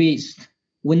are raised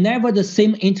whenever the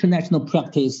same international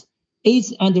practice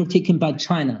is undertaken by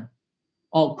China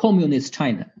or communist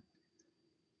China.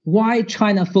 why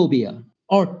China phobia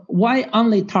or why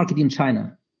only targeting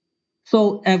China?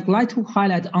 So I'd like to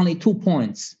highlight only 2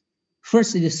 points.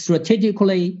 First is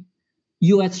strategically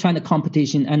US-China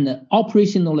competition and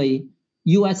operationally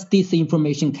US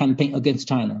disinformation campaign against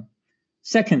China.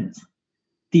 Second,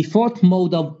 default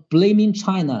mode of blaming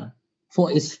China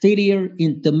for its failure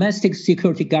in domestic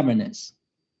security governance.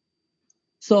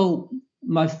 So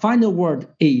my final word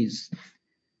is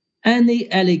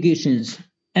any allegations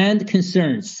and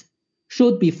concerns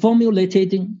should be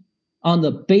formulated on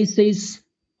the basis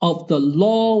of the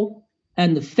law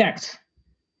and the facts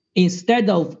instead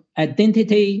of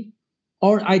identity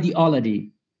or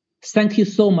ideology. Thank you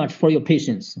so much for your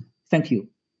patience. Thank you.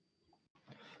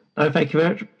 Oh, thank you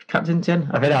very much, Captain Tian.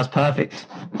 I think that was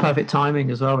perfect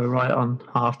timing as well. We're right on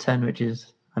 10:30, which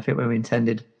is, I think, where we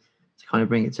intended to kind of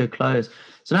bring it to a close.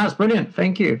 So now it's brilliant.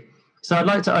 Thank you. So I'd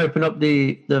like to open up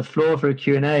the floor for a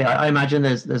Q&A. I imagine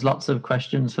there's lots of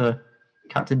questions for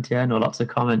Captain Tian or lots of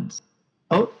comments.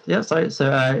 Oh, yeah, sorry.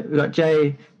 So we've got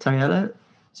Jay Tamiela.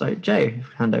 So Jay,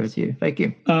 hand over to you. Thank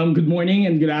you. Good morning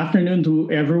and good afternoon to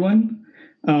everyone.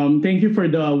 Thank you for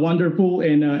the wonderful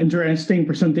and interesting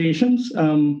presentations.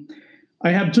 I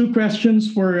have 2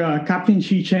 questions for Captain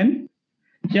Xi Chen.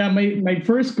 Yeah, my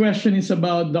first question is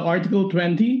about the Article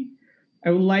 20. I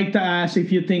would like to ask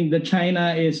if you think that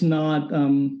China is not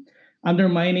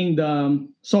undermining the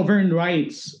sovereign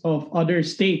rights of other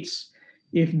states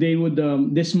if they would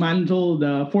dismantle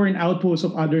the foreign outposts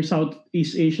of other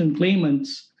Southeast Asian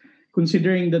claimants,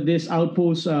 considering that these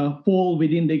outposts fall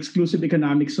within the exclusive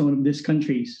economic zone of these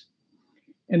countries.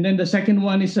 And then the second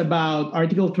one is about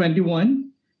Article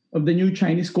 21 of the new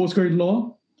Chinese Coast Guard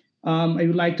law. I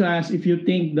would like to ask if you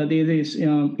think that it is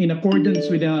in accordance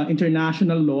with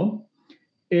international law,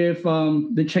 if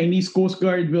the Chinese Coast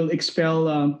Guard will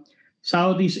expel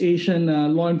Southeast Asian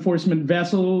law enforcement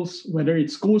vessels, whether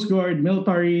it's Coast Guard,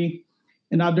 military,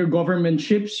 and other government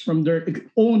ships from their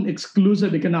own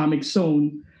exclusive economic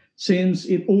zone, since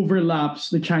it overlaps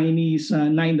the Chinese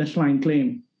 9-line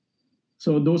claim.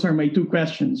 So those are my 2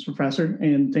 questions, Professor,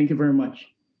 and thank you very much.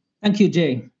 Thank you,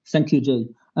 Jay. Thank you, Jay.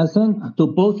 I think to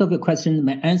both of your questions,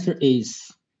 my answer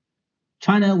is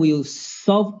China will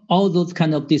solve all those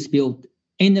kind of disputes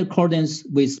in accordance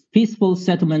with peaceful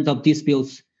settlement of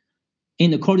disputes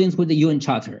in accordance with the UN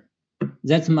Charter.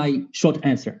 That's my short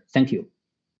answer. Thank you.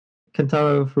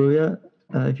 Kentaro Furuya,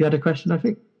 if you had a question, I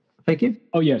think. Thank you.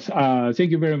 Oh, yes.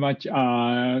 Thank you very much,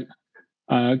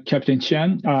 Captain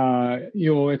Chen.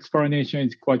 Your explanation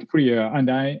is quite clear.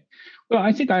 And I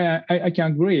think I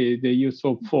can agree the use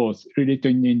of force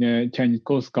written in the Chinese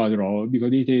Coast Guard law,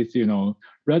 because it is,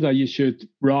 rather you should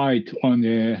write on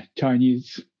the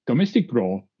Chinese domestic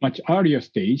law much earlier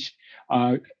stage,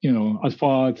 as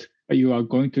far as you are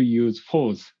going to use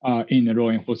force in a law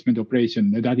enforcement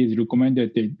operation. That is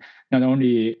recommended not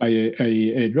only by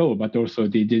a law, but also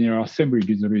the General Assembly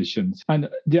resolutions. And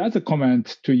the other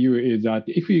comment to you is that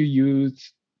if you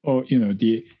use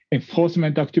the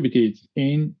enforcement activities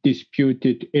in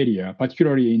disputed area,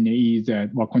 particularly in the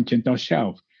EEZ or continental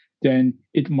shelf, then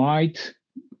it might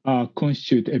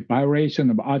constitute a violation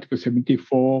of Article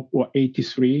 74 or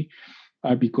 83,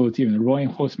 because law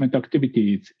enforcement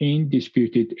activities in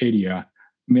disputed area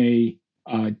may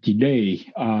delay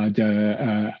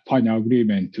the final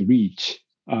agreement to reach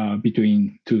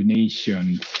between 2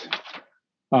 nations.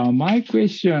 My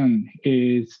question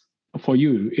is for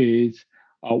you is,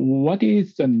 what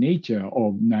is the nature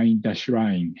of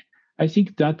 9-line? I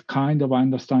think that kind of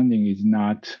understanding is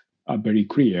not very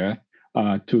clear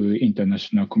to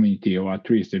international community, or at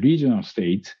least the regional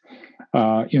states.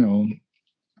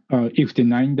 If the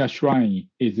 9-line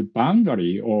is a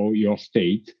boundary of your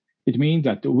state, it means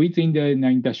that within the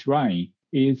 9-line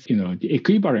is, the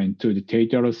equivalent to the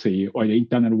territorial sea or the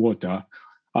internal water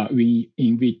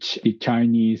in which the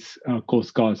Chinese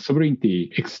Coast Guard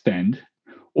sovereignty extend,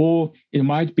 or it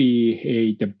might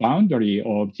be the boundary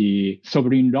of the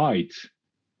sovereign rights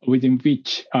within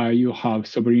which you have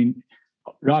sovereign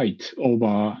right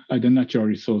over the natural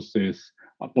resources,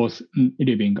 both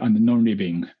living and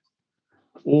non-living.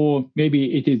 Or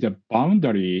maybe it is a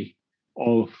boundary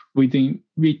of within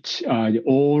which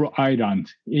all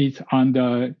island is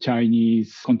under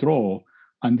Chinese control,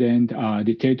 and then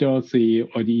the territorial sea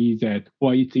or the EEZ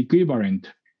or its equivalent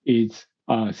is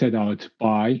set out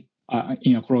by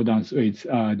in accordance with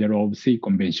the Law of Sea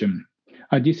Convention.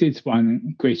 This is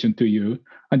one question to you.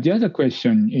 And the other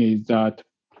question is that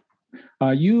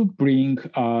you bring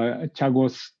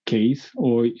Chagos case,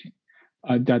 or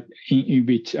that in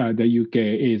which the UK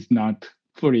is not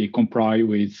fully comply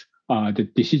with the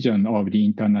decision of the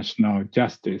international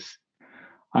justice.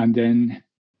 And then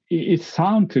it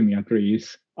sounds to me at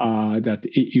least that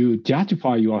you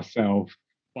justify yourself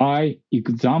by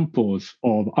examples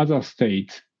of other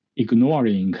states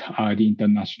ignoring the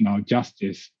international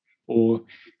justice, or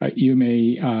you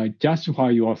may justify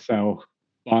yourself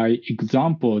by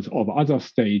examples of other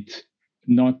states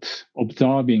not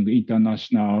observing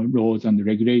international laws and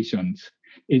regulations.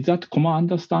 Is that common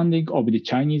understanding of the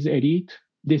Chinese elite?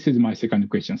 This is my second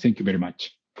question. Thank you very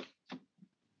much.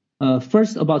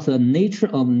 First, about the nature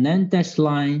of NAND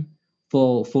line.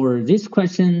 For this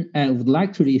question, I would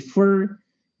like to refer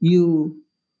you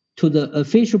to the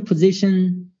official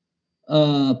position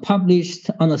published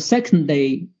on the second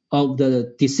day of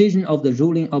the decision of the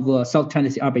ruling of South China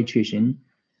Sea arbitration.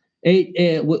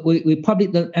 We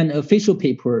published an official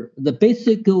paper. The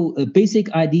basic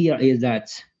idea is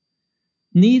that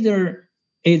neither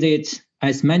is it,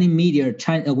 as many media,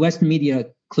 Western media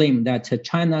claim, that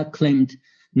China claimed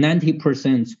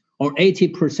 90% or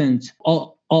 80%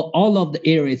 all of the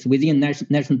areas within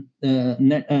national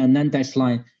NAND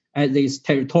line as these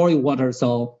territorial waters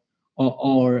or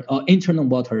internal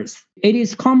waters. It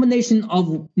is combination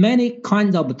of many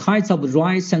types of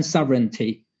rights and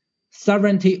sovereignty.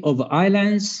 Sovereignty of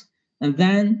islands, and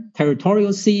then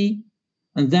territorial sea,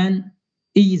 and then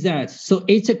EEZ. So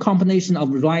it's a combination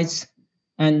of rights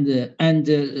and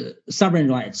sovereign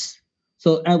rights.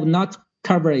 So I will not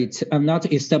cover it. I'm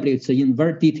not establish it in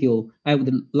very detail. I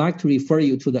would like to refer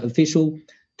you to the official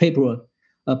paper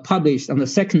published on the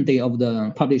second day of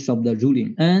the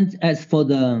ruling. And as for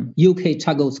the UK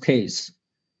Chagos case,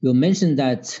 you mentioned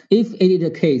that if it is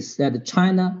the case that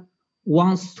China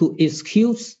wants to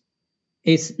excuse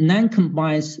its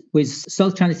non-compliance with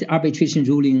South China Sea arbitration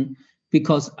ruling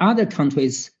because other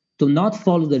countries do not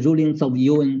follow the rulings of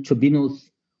UN tribunals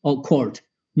or court.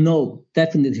 No,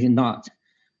 definitely not.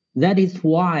 That is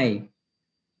why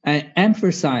I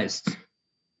emphasized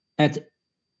at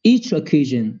each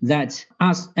occasion that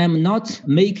I'm not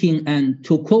making an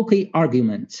Tokoki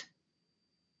argument.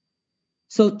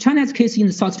 So China's case in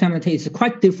the South China Sea is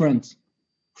quite different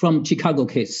from Chicago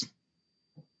case.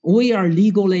 We are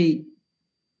legally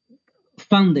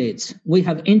funded. We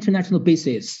have international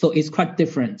basis, so it's quite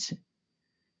different.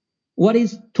 What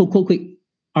is Tokoki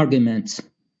argument?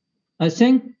 I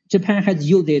think Japan has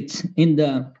used it in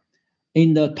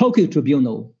the Tokyo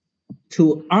Tribunal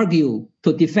to argue,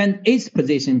 to defend its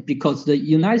position, because the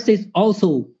United States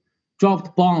also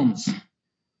dropped bombs,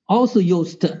 also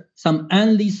used some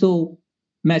unlethal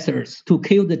methods to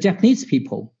kill the Japanese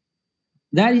people.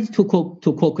 That is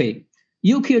Tokoki.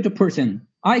 You killed a person,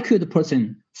 I killed a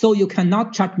person, so you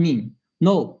cannot charge me.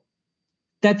 No,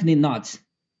 definitely not.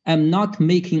 I'm not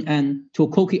making an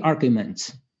Tokoki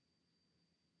argument.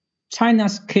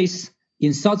 China's case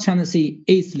in South China Sea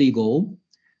is legal,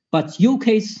 but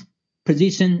UK's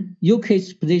position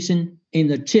in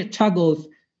the Chagos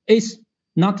is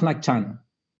not like China.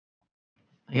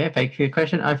 Okay, thank you for your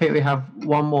question. I think we have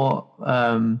one more,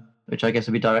 which I guess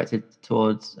will be directed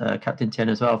towards Captain Tian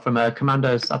as well, from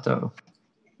Commando Sato.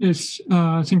 Yes,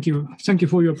 thank you. Thank you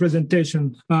for your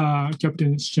presentation,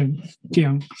 Captain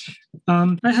Tian.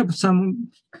 I have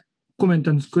some comment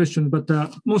and question, but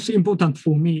most important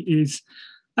for me is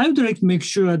I would like to make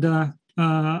sure the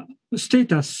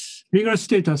legal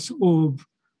status of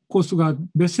Coast Guard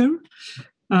vessel.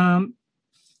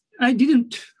 I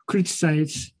didn't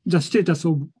criticize the status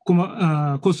of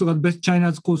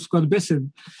China's Coast Guard vessel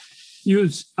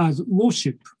used as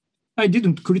warship. I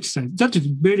didn't criticize. That is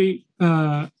very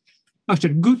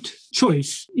actually good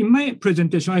choice. In my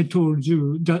presentation, I told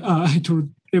you that I told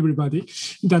everybody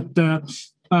that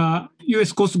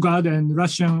U.S. Coast Guard and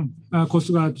Russian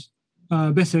Coast Guard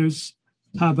vessels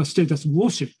have a status of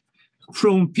warship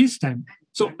from peacetime.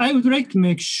 So I would like to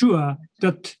make sure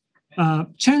that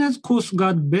China's Coast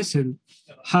Guard vessel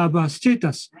have a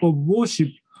status of warship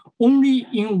only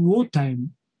in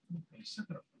wartime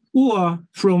or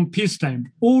from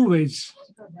peacetime. Always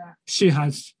she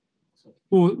has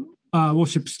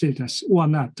warship status or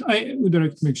not. I would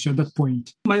like to make sure that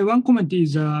point. My one comment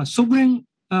is sovereign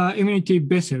immunity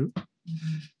vessel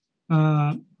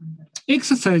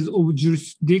exercise of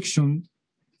jurisdiction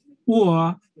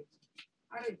or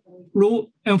law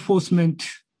enforcement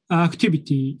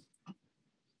activity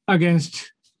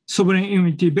against sovereign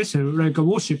immunity vessel like a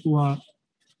warship or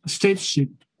a state ship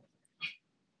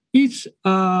is,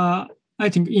 I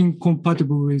think,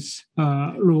 incompatible with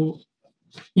law,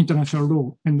 international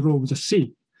law and law of the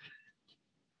sea.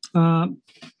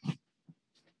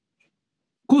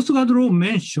 Coast Guard law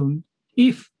mentioned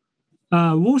if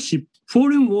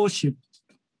foreign warship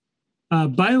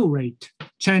violate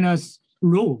China's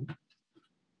law,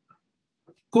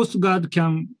 Coast Guard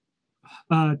can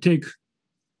take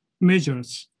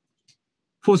measures,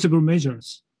 forcible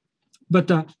measures.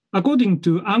 But according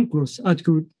to UNCLOS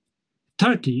Article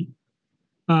 30,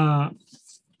 the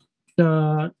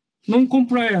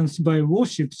non-compliance by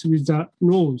warships with the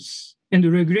laws and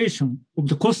regulation of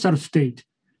the coastal state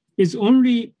is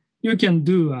only you can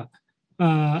do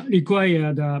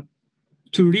required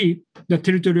to leave the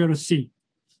territorial sea.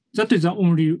 That is the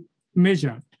only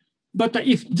measure. But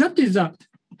if that is a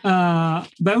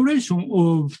violation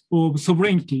of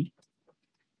sovereignty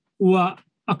or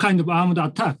a kind of armed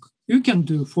attack, you can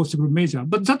do forcible measure.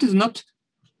 But that is not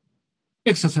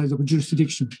exercise of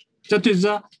jurisdiction. That is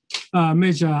a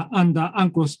measure under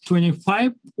UNCLOS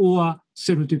 25 or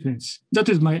self-defense. That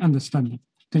is my understanding.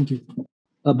 Thank you.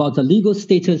 About the legal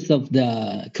status of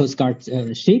the Coast Guard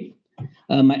ship,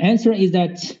 my answer is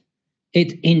that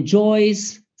it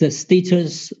enjoys the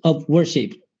status of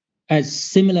warship as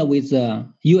similar with the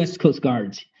U.S. Coast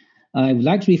Guard. I would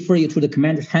like to refer you to the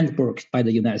Commander's Handbook by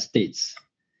the United States.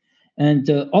 And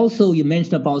also you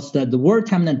mentioned about the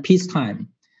wartime and peacetime.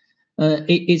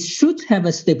 It should have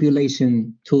a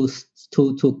stipulation to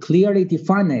clearly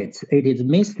define it. It is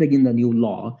missed in the new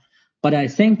law. But I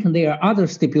think there are other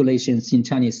stipulations in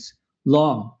Chinese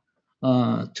law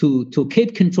to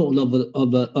keep control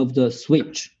of the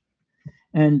switch.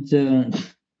 And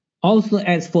also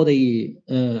as for the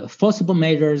forcible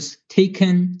measures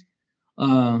taken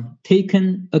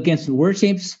against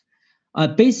warships,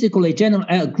 basically, General,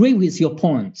 I agree with your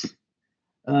point.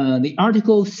 The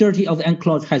Article 30 of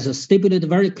UNCLOS has stipulated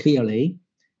very clearly,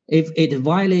 if it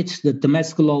violates the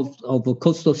domestic law of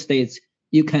coastal states,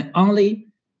 you can only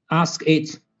ask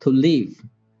it to leave.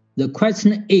 The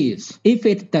question is, if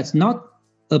it does not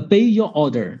obey your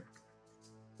order,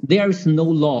 there is no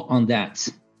law on that.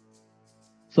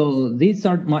 So these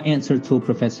are my answer to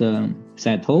Professor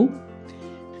Saito.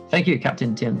 Thank you,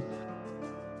 Captain Tian.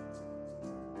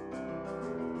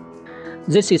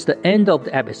 This is the end of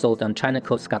the episode on China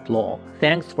Coast Guard Law.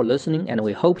 Thanks for listening, and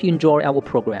we hope you enjoy our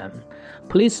program.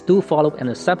 Please do follow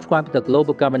and subscribe to the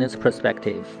Global Governance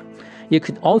Perspective. You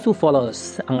could also follow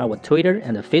us on our Twitter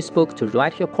and Facebook to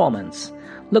write your comments.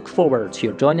 Look forward to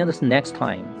your joining us next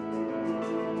time.